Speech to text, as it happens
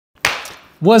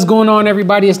What's going on,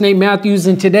 everybody? It's Nate Matthews,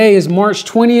 and today is March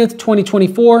 20th,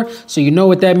 2024. So you know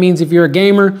what that means if you're a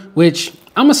gamer, which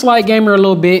I'm a slight gamer a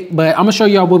little bit, but I'm gonna show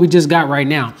y'all what we just got right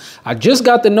now. I just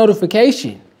got the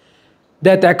notification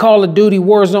that Call of Duty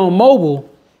WarZone mobile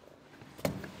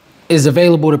is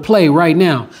available to play right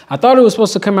now. I thought it was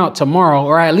supposed to come out tomorrow,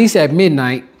 or at least at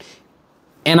midnight.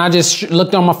 And I just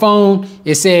looked on my phone.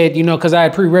 It said, you know, because I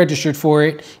had pre-registered for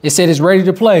it, it said it's ready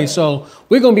to play. So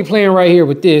we're going to be playing right here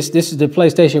with this. This is the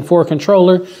PlayStation 4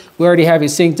 controller. We already have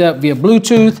it synced up via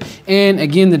Bluetooth. And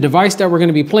again, the device that we're going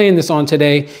to be playing this on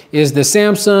today is the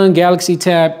Samsung Galaxy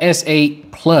Tab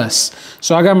S8 Plus.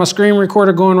 So I got my screen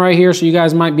recorder going right here, so you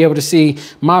guys might be able to see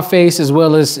my face as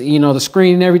well as, you know, the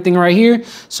screen and everything right here.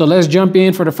 So let's jump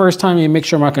in for the first time and make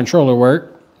sure my controller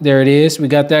works. There it is. We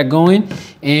got that going.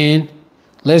 And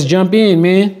let's jump in,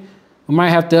 man. We might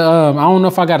have to, I don't know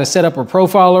if I got to set up a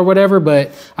profile or whatever, but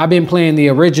I've been playing the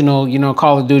original, you know,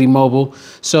 Call of Duty mobile.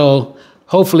 So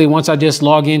hopefully once I just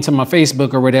log into my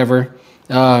Facebook or whatever,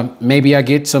 maybe I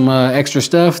get some extra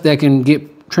stuff that can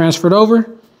get transferred over.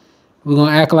 We're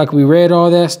going to act like we read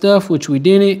all that stuff, which we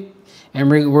didn't.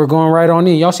 And we're going right on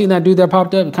in. Y'all seen that dude that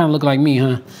popped up? It kind of looked like me,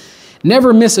 huh?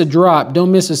 Never miss a drop.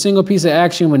 Don't miss a single piece of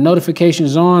action with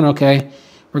notifications on. Okay.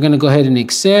 We're going to go ahead and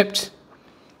accept.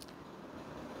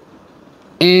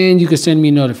 And you can send me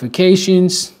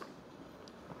notifications.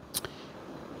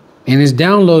 And it's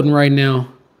downloading right now.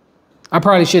 I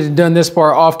probably should have done this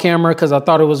part off camera because I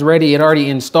thought it was ready. It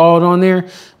already installed on there.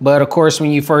 But of course,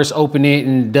 when you first open it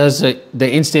and it does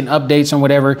the instant updates and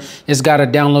whatever, it's got to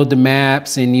download the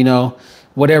maps and, you know,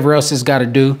 whatever else it's got to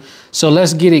do. So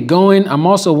let's get it going. I'm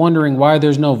also wondering why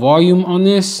there's no volume on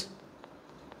this.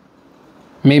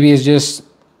 Maybe it's just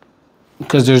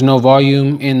because there's no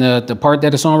volume in the part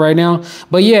that it's on right now.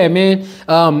 But yeah, man,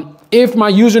 if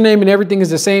my username and everything is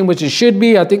the same, which it should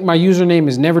be, I think my username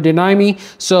is NeverDenyMe.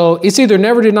 So it's either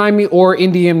NeverDenyMe or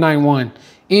NDM91.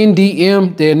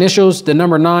 NDM, the initials, the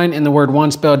number 9 and the word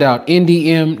 1 spelled out.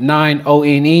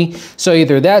 NDM9ONE. So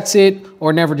either that's it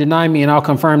or NeverDenyMe, and I'll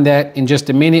confirm that in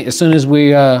just a minute as soon as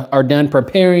we are done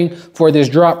preparing for this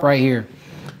drop right here.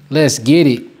 Let's get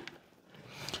it.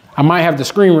 I might have the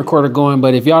screen recorder going,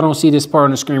 but if y'all don't see this part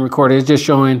on the screen recorder, it's just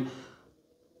showing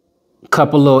a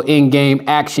couple little in-game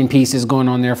action pieces going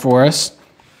on there for us.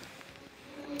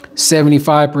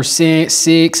 75%,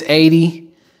 680.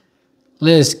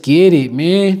 Let's get it,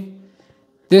 man.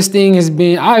 This thing has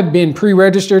been, I've been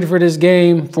pre-registered for this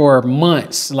game for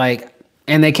months,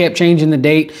 and they kept changing the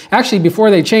date. Actually, before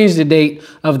they changed the date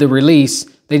of the release,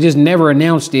 they just never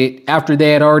announced it after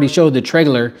they had already showed the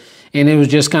trailer. And it was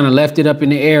just kind of left it up in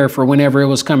the air for whenever it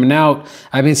was coming out.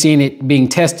 I've been seeing it being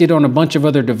tested on a bunch of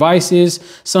other devices.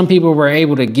 Some people were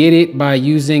able to get it by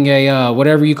using a,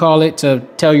 whatever you call it, to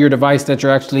tell your device that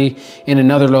you're actually in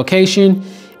another location.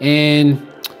 And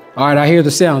all right, I hear the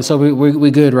sound, so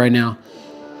we good right now.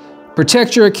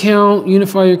 Protect your account,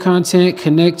 unify your content,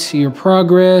 connect to your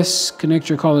progress, connect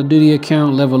your Call of Duty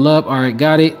account, level up. All right,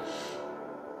 got it.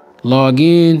 Log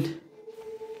in.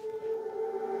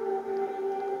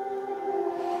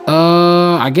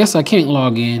 I guess I can't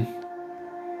log in.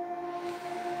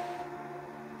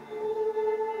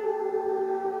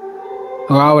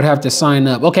 Or I would have to sign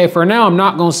up. Okay, for now, I'm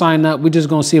not going to sign up. We're just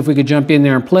going to see if we could jump in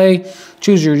there and play.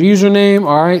 Choose your username.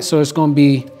 All right, so it's going to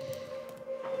be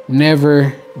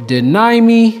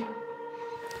NeverDenyMe.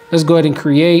 Let's go ahead and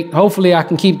create. Hopefully, I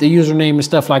can keep the username and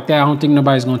stuff like that. I don't think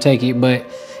nobody's going to take it. But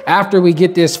after we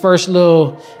get this first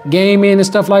little game in and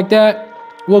stuff like that,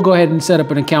 we'll go ahead and set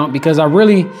up an account because I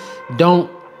really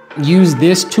don't use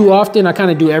this too often. I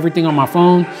kind of do everything on my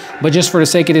phone, but just for the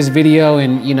sake of this video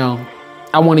and, you know,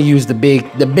 I want to use the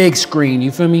big screen,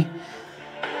 you feel me?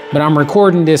 But I'm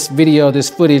recording this video, this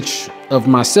footage of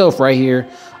myself right here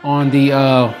on the,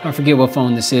 I forget what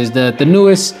phone this is, the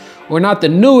newest, or not the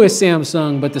newest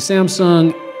Samsung, but the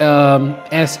Samsung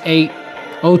S8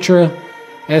 Ultra,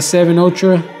 S7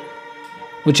 Ultra.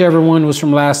 Whichever one was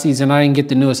from last season. I didn't get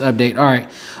the newest update. All right.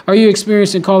 Are you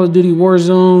experiencing Call of Duty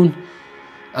WarZone?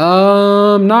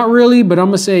 Not really, but I'm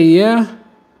going to say yeah.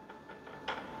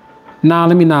 Nah,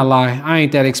 let me not lie. I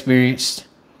ain't that experienced.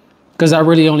 Because I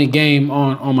really only game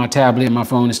on my tablet and my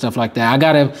phone and stuff like that. I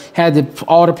got to have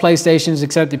all the PlayStations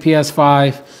except the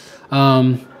PS5.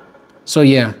 So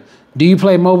yeah. Do you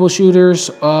play mobile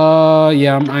shooters? Yeah, I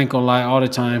ain't going to lie, all the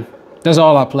time. That's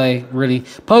all I play, really.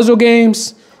 Puzzle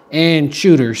games and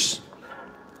shooters.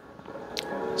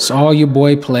 It's all your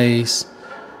boy plays.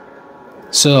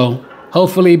 So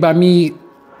hopefully by me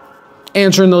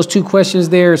answering those 2 questions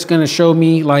there, it's going to show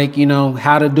me, like, you know,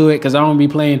 how to do it, because I don't be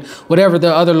playing whatever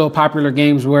the other little popular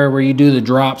games were where you do the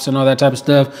drops and all that type of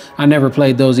stuff. I never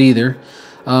played those either.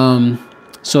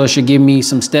 So it should give me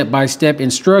some step-by-step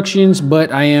instructions,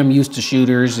 but I am used to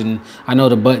shooters and I know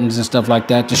the buttons and stuff like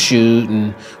that to shoot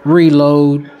and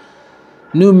reload.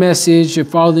 New message, you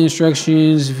follow the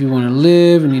instructions. If you want to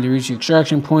live, you need to reach the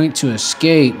extraction point to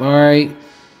escape. All right.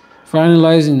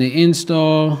 Finalizing the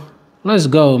install. Let's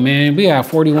go, man. We got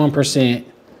 41%.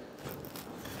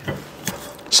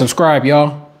 Subscribe,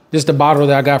 y'all. This is the bottle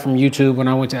that I got from YouTube when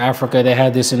I went to Africa. They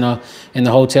had this in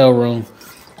the hotel room,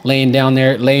 laying down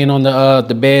there, laying on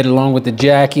the bed along with the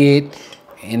jacket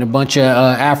and a bunch of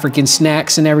African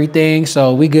snacks and everything.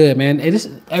 So we good, man.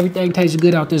 Everything tastes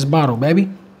good out this bottle, baby.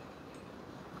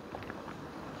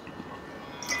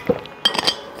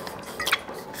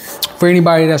 For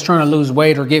anybody that's trying to lose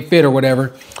weight or get fit or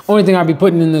whatever, only thing I'll be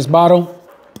putting in this bottle,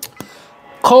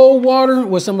 cold water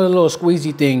with some of the little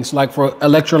squeezy things, like for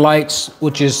electrolytes,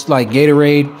 which is like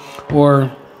Gatorade,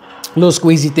 or little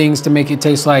squeezy things to make it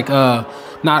taste like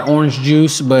not orange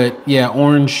juice, but yeah,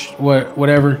 orange,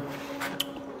 whatever.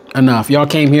 Enough. Y'all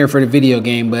came here for the video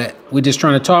game, but we're just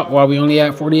trying to talk while we only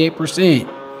at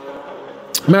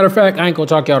 48%. Matter of fact, I ain't gonna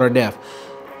talk y'all to death.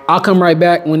 I'll come right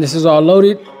back when this is all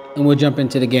loaded and we'll jump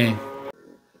into the game.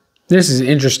 This is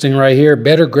interesting right here.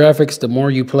 Better graphics the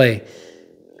more you play.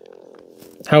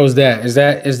 How is that?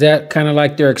 Is that kind of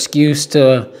like their excuse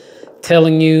to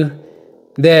telling you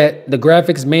that the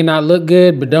graphics may not look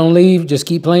good, but don't leave, just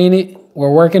keep playing it?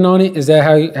 We're working on it. Is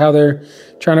that how they're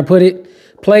trying to put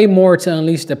it? Play more to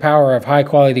unleash the power of high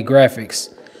quality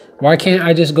graphics. Why can't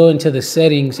I just go into the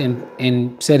settings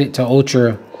and set it to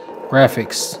ultra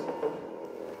graphics?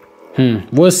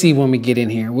 We'll see when we get in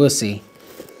here. We'll see.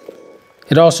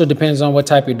 It also depends on what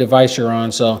type of device you're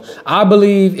on. So I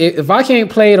believe if I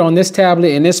can't play it on this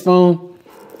tablet and this phone,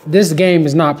 this game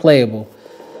is not playable.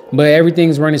 But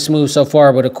everything's running smooth so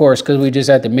far. But of course, because we just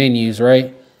at the menus,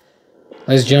 right?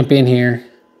 Let's jump in here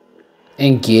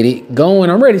and get it going.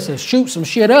 I'm ready to shoot some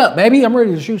shit up, baby. I'm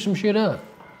ready to shoot some shit up.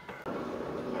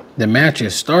 The match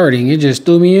is starting. It just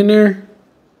threw me in there.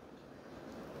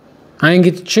 I ain't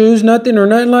get to choose nothing or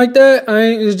nothing like that.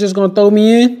 It's just gonna throw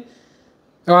me in.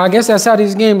 Oh, I guess that's how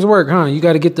these games work, huh? You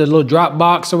got to get the little drop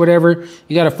box or whatever.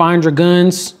 You got to find your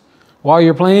guns while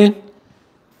you're playing.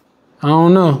 I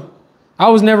don't know. I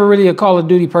was never really a Call of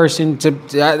Duty person. I'm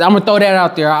going to throw that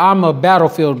out there. I'm a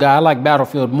Battlefield guy. I like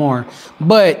Battlefield more.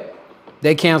 But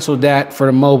they canceled that for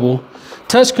the mobile.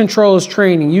 Touch controls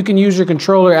training. You can use your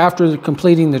controller after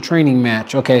completing the training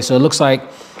match. Okay, so it looks like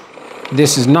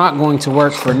this is not going to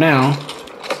work for now.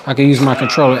 I can use my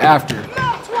controller after.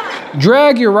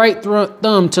 Drag your right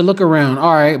thumb to look around.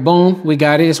 All right, boom, we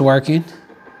got it. It's working.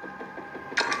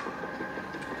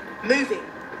 Moving.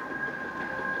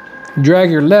 Drag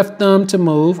your left thumb to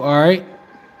move. All right.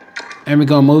 And we're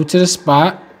going to move to the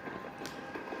spot.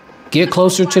 Get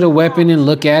closer to the weapon and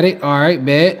look at it. All right,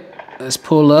 bet. Let's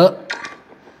pull up.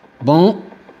 Boom.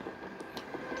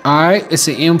 All right, it's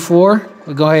an M4.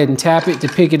 We'll go ahead and tap it to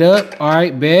pick it up. All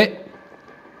right, bet.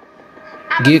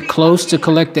 Get close to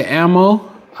collect the ammo.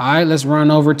 All right, let's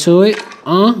run over to it.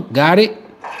 Got it.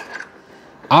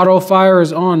 Auto fire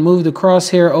is on. Move the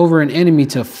crosshair over an enemy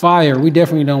to fire. We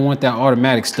definitely don't want that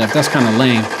automatic stuff. That's kind of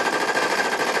lame.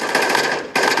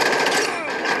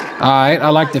 All right, I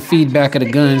like the feedback of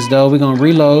the guns, though. We're going to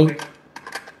reload.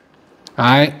 All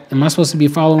right, am I supposed to be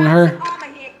following her?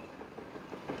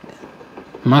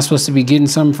 Am I supposed to be getting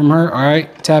something from her? All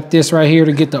right, tap this right here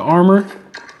to get the armor.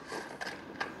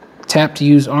 Tap to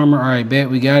use armor. All right, bet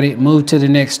we got it. Move to the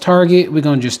next target. We're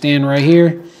gonna just stand right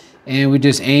here and we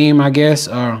just aim, I guess,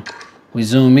 or we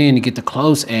zoom in to get the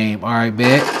close aim. All right,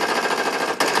 bet.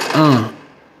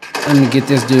 Let me get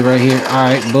this dude right here. All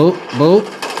right, boop, boop.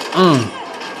 All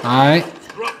right.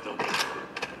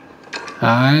 All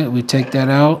right, we take that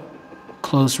out.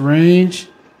 Close range.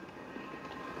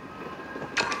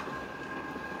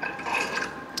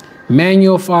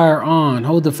 Manual fire on.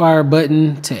 Hold the fire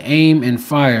button to aim and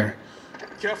fire.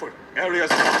 Careful. Areas.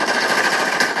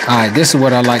 All right, this is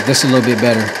what I like. This is a little bit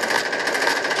better.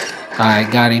 All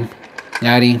right, got him.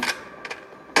 Got him.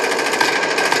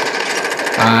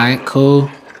 All right, cool.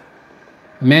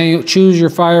 Manual. Choose your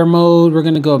fire mode. We're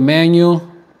gonna go manual.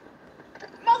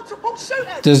 Multiple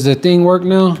shooters. Does the thing work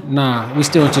now? Nah, we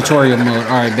still in tutorial mode.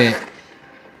 All right, bet.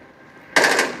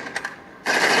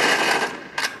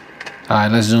 All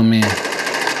right, let's zoom in. All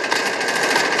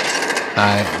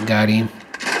right, got him.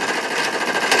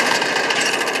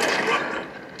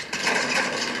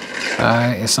 All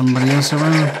right, is somebody else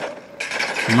around?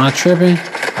 Am I tripping?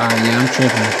 All right, yeah, I'm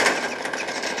tripping.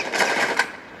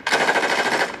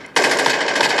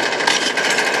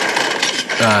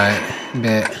 All right,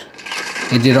 bet.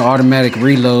 It did an automatic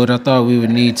reload. I thought we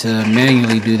would need to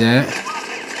manually do that.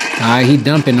 All right, he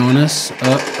dumping on us.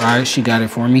 All right, she got it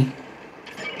for me.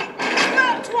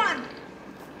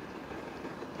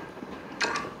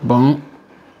 Boom.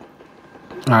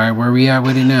 All right, where we at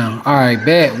with it now? All right,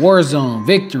 bet. WarZone,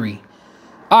 victory.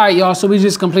 All right, y'all, so we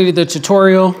just completed the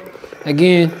tutorial.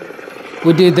 Again,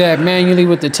 we did that manually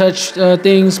with the touch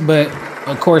things, but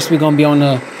of course we're gonna be on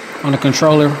the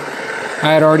controller.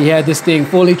 I had already had this thing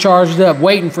fully charged up,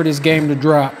 waiting for this game to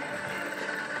drop.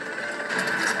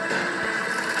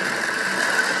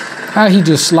 How'd he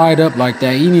just slide up like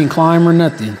that? He didn't climb or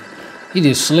nothing. He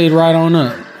just slid right on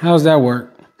up. How's that work?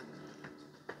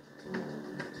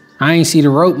 I ain't see the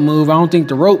rope move. I don't think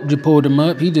the rope just pulled him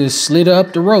up. He just slid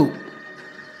up the rope.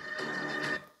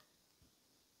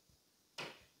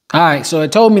 All right, so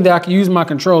it told me that I could use my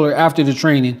controller after the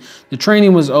training. The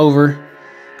training was over,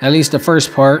 at least the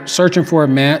first part. Searching for a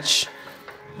match.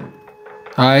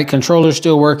 All right, controller's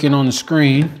still working on the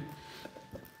screen.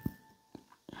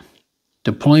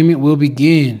 Deployment will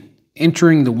begin.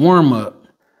 Entering the warm-up.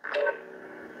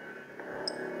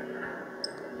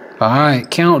 All right,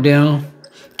 countdown.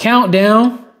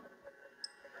 Countdown.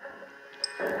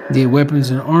 Did weapons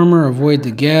and armor. Avoid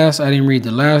the gas. I didn't read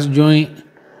the last joint.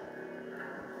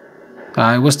 All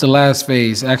right, what's the last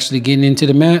phase? Actually getting into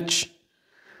the match.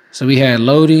 So we had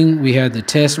loading. We had the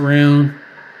test round.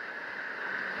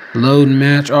 Load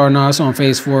match. Oh, no, it's on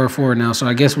phase 4 now. So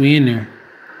I guess we in there.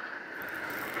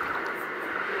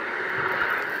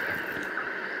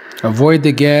 Avoid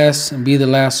the gas and be the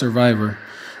last survivor.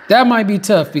 That might be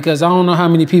tough because I don't know how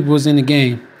many people was in the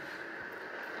game.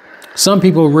 Some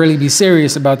people really be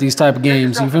serious about these type of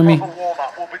games. You feel me?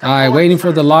 All right, waiting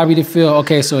for the lobby to fill.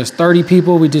 Okay, so it's 30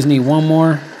 people. We just need one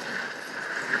more.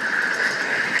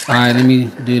 All right, let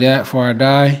me do that before I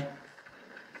die.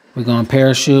 We're going to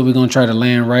parachute. We're going to try to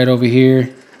land right over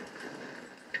here.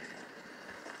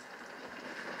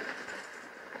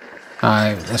 All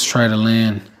right, let's try to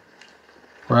land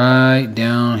right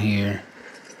down here.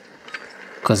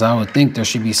 Because I would think there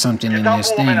should be something in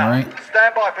this thing, right?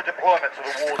 Stand by for deployment to the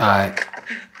war zone. All right.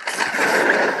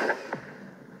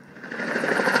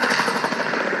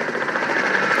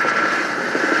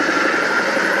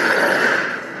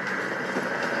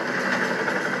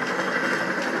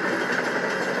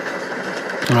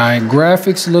 All right,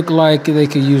 graphics look like they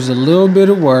could use a little bit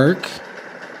of work.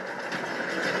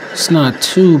 It's not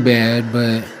too bad,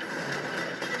 but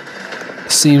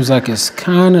it seems like it's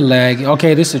kind of laggy.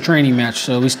 Okay, this is a training match,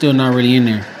 so we're still not really in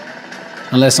there.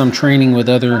 Unless I'm training with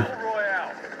other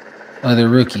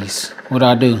rookies. What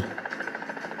I do?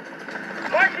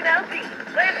 March and LZ,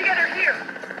 land together here.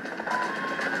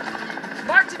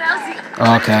 March and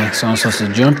LZ. Okay, so I'm supposed to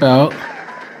jump out.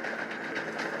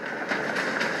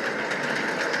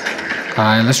 All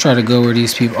right, let's try to go where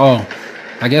these people... Oh,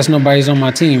 I guess nobody's on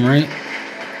my team, right?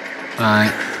 All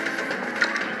right.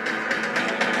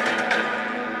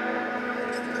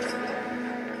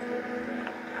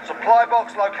 Supply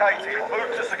box located.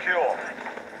 Move to secure.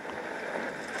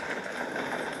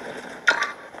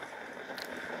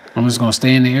 I'm just gonna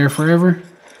stay in the air forever.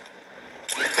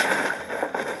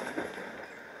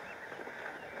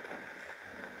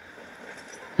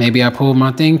 Maybe I pulled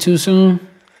my thing too soon.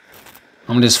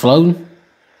 I'm just floating.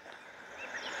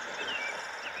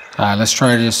 All right, let's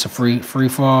try this free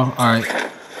fall. All right.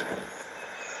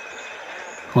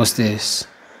 What's this?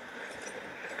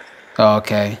 Oh,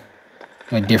 okay.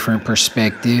 A different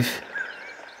perspective.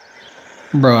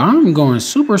 Bro, I'm going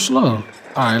super slow.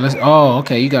 All right, let's... Oh,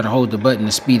 okay. You got to hold the button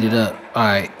to speed it up. All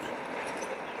right.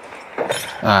 All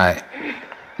right.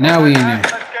 Now we in there.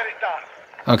 Let's get it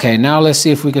done. Okay, now let's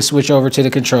see if we can switch over to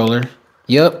the controller.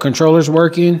 Yep, controller's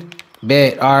working.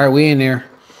 Bet. All right, we in there.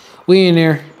 We in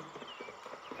there.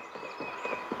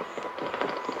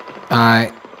 All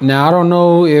right. Now, I don't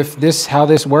know if this... how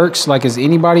this works. Like, is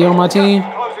anybody on my team?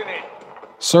 Closing in.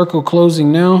 Circle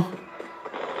closing now.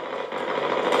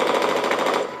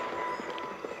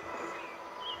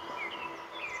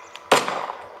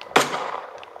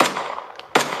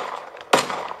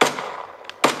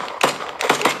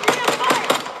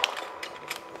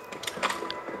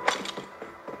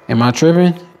 Am I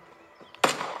tripping?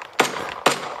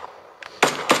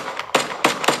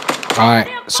 All right,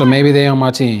 so maybe they on my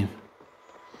team.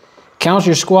 Count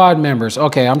your squad members.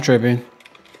 Okay, I'm tripping.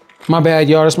 My bad,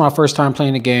 y'all. This is my first time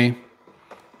playing the game.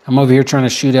 I'm over here trying to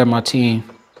shoot at my team.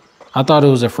 I thought it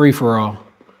was a free-for-all.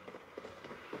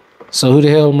 So who the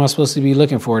hell am I supposed to be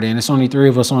looking for then? It's only 3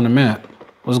 of us on the map.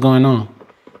 What's going on?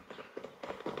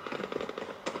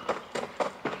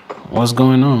 What's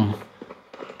going on?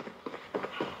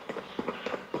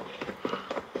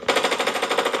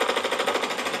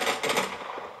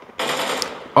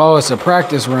 Oh, it's a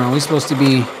practice round. We're supposed to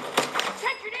be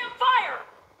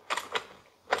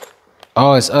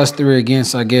Oh, it's us three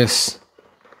against, I guess,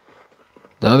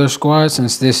 the other squad,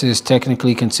 since this is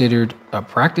technically considered a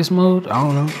practice mode. I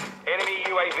don't know. Enemy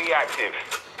UAV active.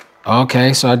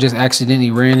 Okay, so I just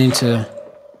accidentally ran into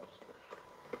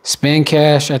spend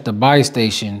cash at the buy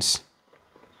stations.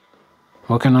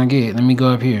 What can I get? Let me go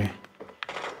up here.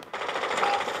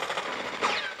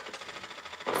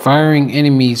 Firing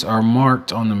enemies are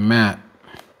marked on the map.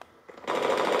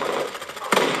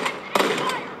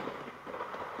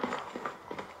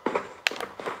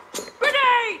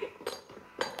 Grenade!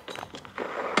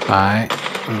 Alright,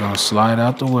 we're gonna slide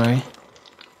out the way.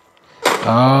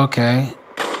 Okay.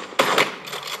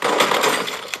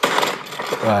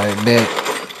 Alright, bet.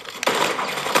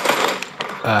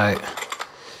 Alright.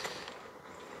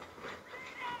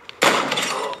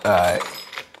 Alright.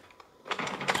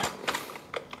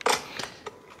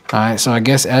 Alright, so I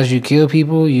guess as you kill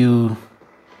people, you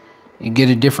get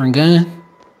a different gun?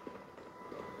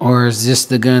 Or is this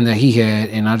the gun that he had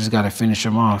and I just gotta finish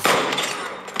him off?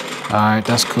 Alright,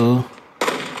 that's cool.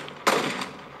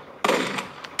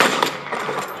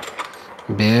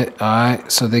 Bet. Alright,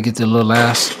 so they get the little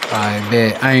ass. I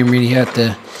bet. I ain't mean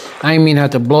to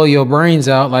have to blow your brains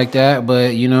out like that,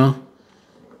 but you know,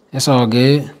 it's all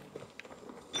good.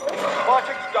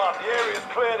 Fighting's done. The area's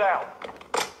cleared out.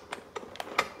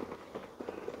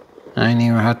 I ain't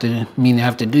even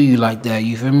have to do you like that,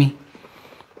 you feel me?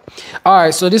 All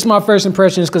right, so this is my first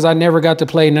impressions because I never got to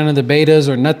play none of the betas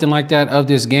or nothing like that of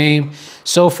this game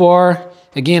so far.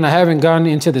 Again, I haven't gone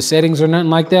into the settings or nothing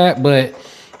like that, but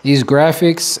these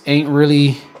graphics ain't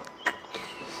really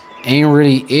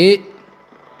it,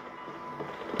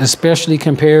 especially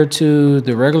compared to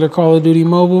the regular Call of Duty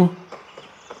Mobile.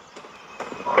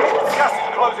 Gas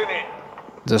is closing in.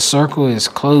 The circle is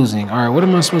closing. All right, what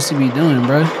am I supposed to be doing,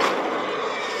 bro?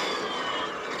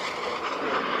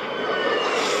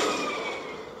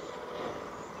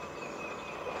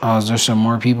 Oh, is there some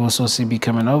more people supposed to be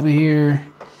coming over here?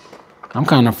 I'm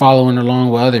kind of following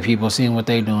along with other people, seeing what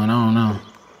they doing. I don't know.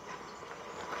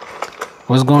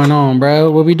 What's going on, bro?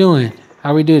 What we doing?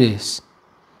 How we do this?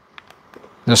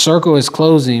 The circle is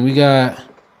closing. We got...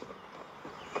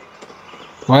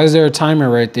 Why is there a timer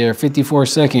right there? 54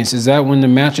 seconds. Is that when the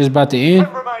match is about to end?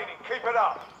 10 remaining. Keep it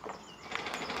up.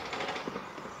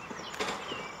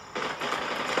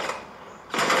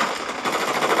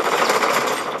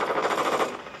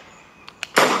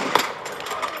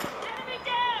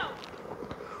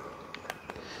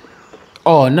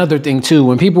 Oh, another thing too,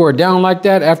 when people are down like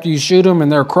that after you shoot them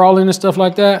and they're crawling and stuff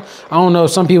like that, I don't know,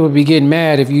 some people be getting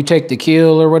mad if you take the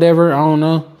kill or whatever. I don't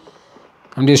know.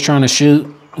 I'm just trying to shoot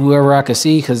whoever I can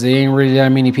see because there ain't really that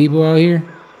many people out here.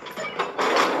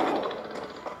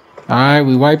 All right,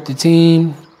 we wiped the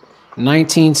team.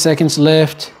 19 seconds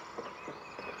left.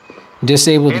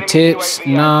 Disable the tips.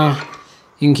 Nah,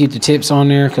 you can keep the tips on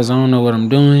there because I don't know what I'm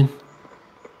doing.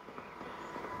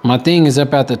 My thing is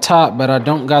up at the top, but I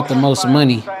don't got the most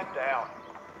money.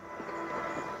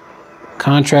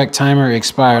 Contract timer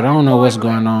expired. I don't know what's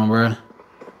going on, bro. All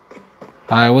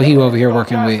right, what he over here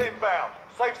working with?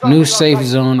 New safe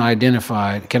zone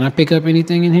identified. Can I pick up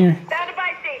anything in here? Found a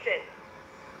buy station.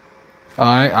 All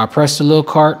right, I pressed the little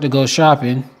cart to go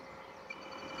shopping.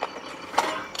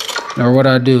 Or what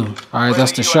I do? All right,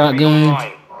 that's the shotgun. All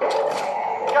right,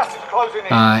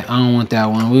 I don't want that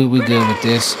one. We good with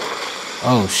this.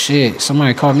 Oh shit,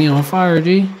 somebody caught me on fire,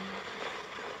 G.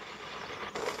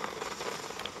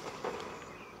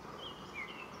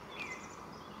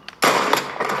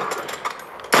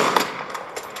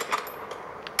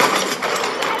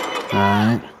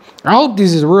 Alright. I hope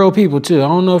these is real people too. I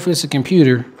don't know if it's a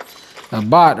computer, a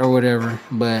bot or whatever,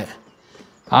 but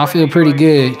I feel pretty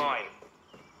good.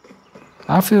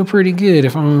 I feel pretty good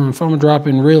if I'm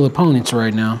dropping real opponents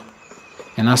right now.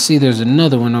 And I see there's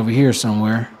another one over here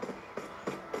somewhere.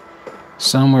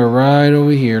 Somewhere right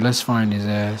over here. Let's find his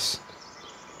ass.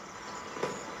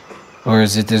 Or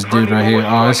is it this dude right here?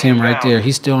 Oh, it's him right there.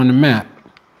 He's still on the map.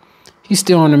 He's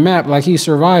still on the map like he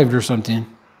survived or something.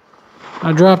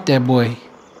 I dropped that boy.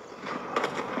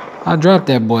 I dropped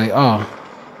that boy. Oh.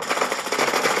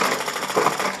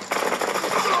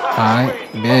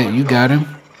 Alright. Bet you got him.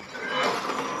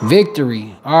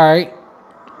 Victory. Alright.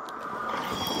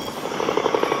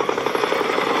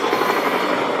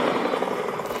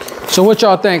 So what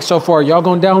y'all think so far? Y'all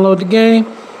gonna download the game?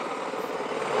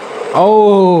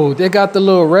 Oh, they got the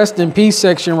little rest in peace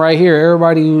section right here.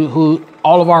 Everybody who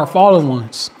all of our fallen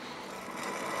ones.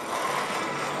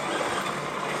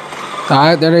 All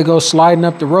right, there they go sliding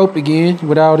up the rope again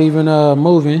without even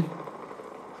moving.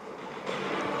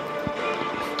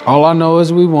 All I know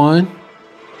is we won.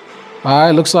 All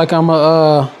right, looks like I'm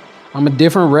I'm a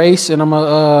different race, and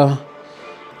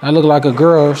I look like a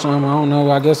girl or something. I don't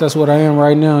know. I guess that's what I am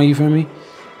right now. You feel me?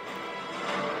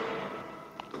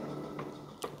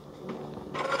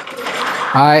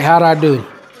 All right, how'd I do?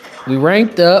 We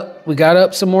ranked up. We got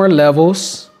up some more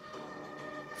levels.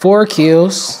 4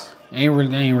 kills. Ain't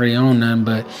really on nothing,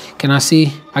 but can I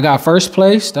see? I got first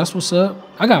place. That's what's up.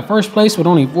 I got first place with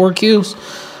only 4 kills.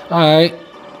 All right.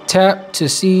 Tap to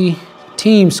see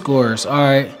team scores. All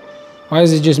right. Why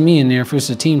is it just me in there if it's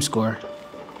a team score?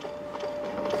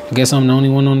 I guess I'm the only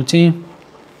one on the team.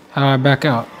 How do I back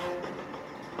out?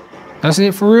 That's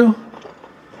it for real?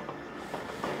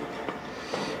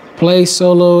 Play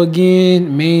solo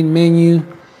again. Main menu.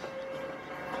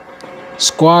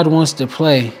 Squad wants to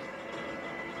play.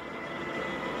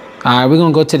 All right, we're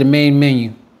gonna go to the main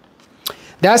menu.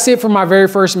 That's it for my very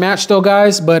first match though,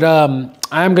 guys, but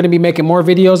I am gonna be making more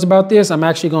videos about this. I'm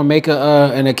actually gonna make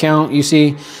an account, you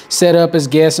see, set up as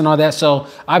guests and all that. So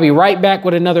I'll be right back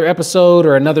with another episode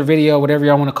or another video, whatever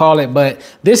y'all wanna call it. But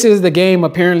this is the game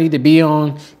apparently to be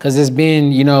on because it's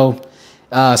been, you know,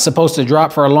 supposed to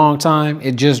drop for a long time.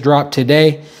 It just dropped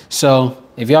today. So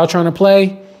if y'all trying to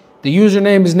play, the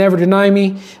username is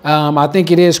NeverDenyMe. I think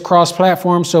it is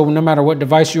cross-platform, so no matter what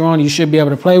device you're on, you should be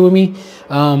able to play with me.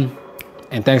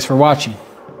 And thanks for watching.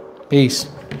 Peace.